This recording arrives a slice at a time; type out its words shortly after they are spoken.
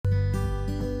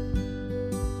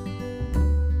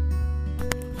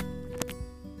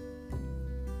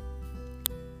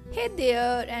Hey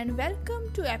there, and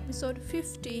welcome to episode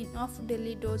 15 of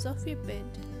Daily Dose of Whippet.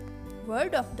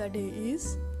 Word of the day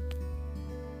is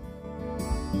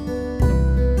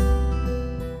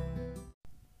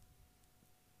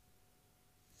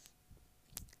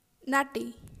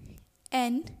Natty.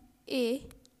 Natty.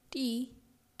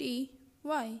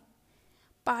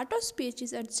 Part of speech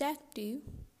is adjective.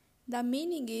 The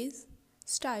meaning is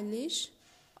stylish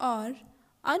or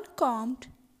uncombed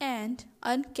and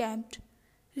unkempt,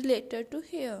 related to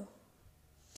hair.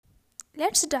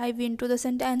 Let's dive into the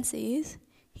sentences.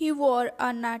 He wore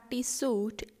a natty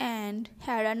suit and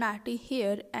had a natty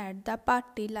hair at the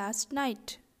party last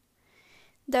night.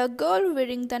 The girl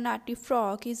wearing the natty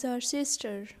frock is her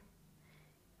sister.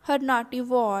 Her natty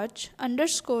watch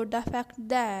underscored the fact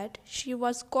that she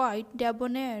was quite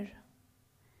debonair.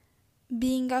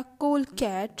 Being a cool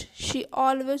cat, she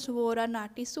always wore a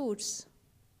natty suits.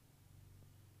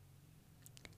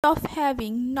 Of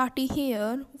having natty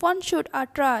hair, one should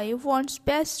try one's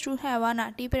best to have a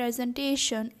natty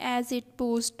presentation as it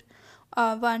boosts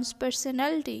one's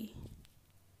personality.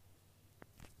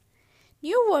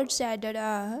 New words added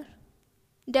are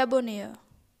debonair,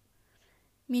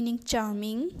 meaning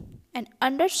charming, and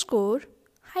underscore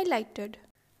highlighted.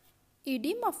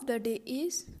 Idiom of the day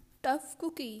is tough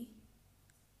cookie.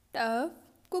 Tough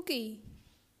cookie,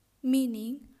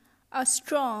 meaning a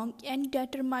strong and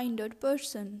determined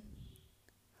person.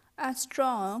 A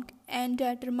strong and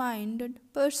determined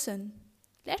person.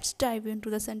 Let's dive into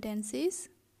the sentences.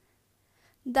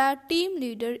 The team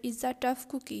leader is a tough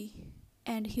cookie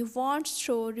and he wants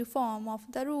thorough reform of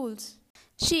the rules.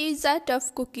 She is a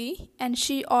tough cookie and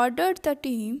she ordered the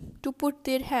team to put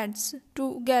their heads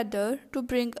together to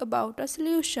bring about a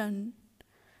solution.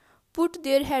 Put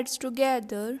their heads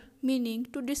together, meaning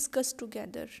to discuss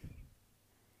together.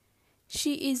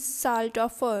 She is salt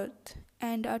of earth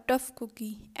and a tough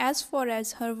cookie as far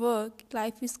as her work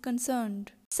life is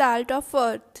concerned. Salt of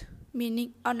earth,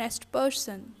 meaning honest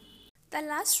person. The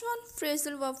last one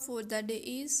phrasal verb for the day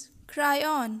is cry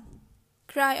on.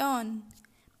 Cry on,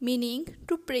 meaning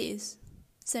to praise.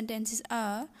 Sentences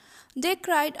are, they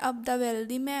cried up the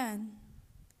wealthy man.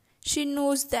 She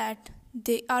knows that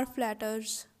they are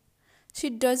flatterers. She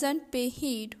doesn't pay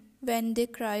heed when they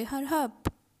cry her up.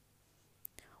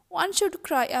 One should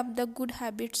cry up the good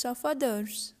habits of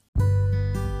others.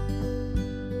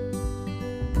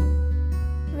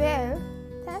 Well,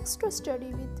 thanks to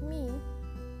study with me.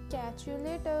 Catch you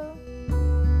later.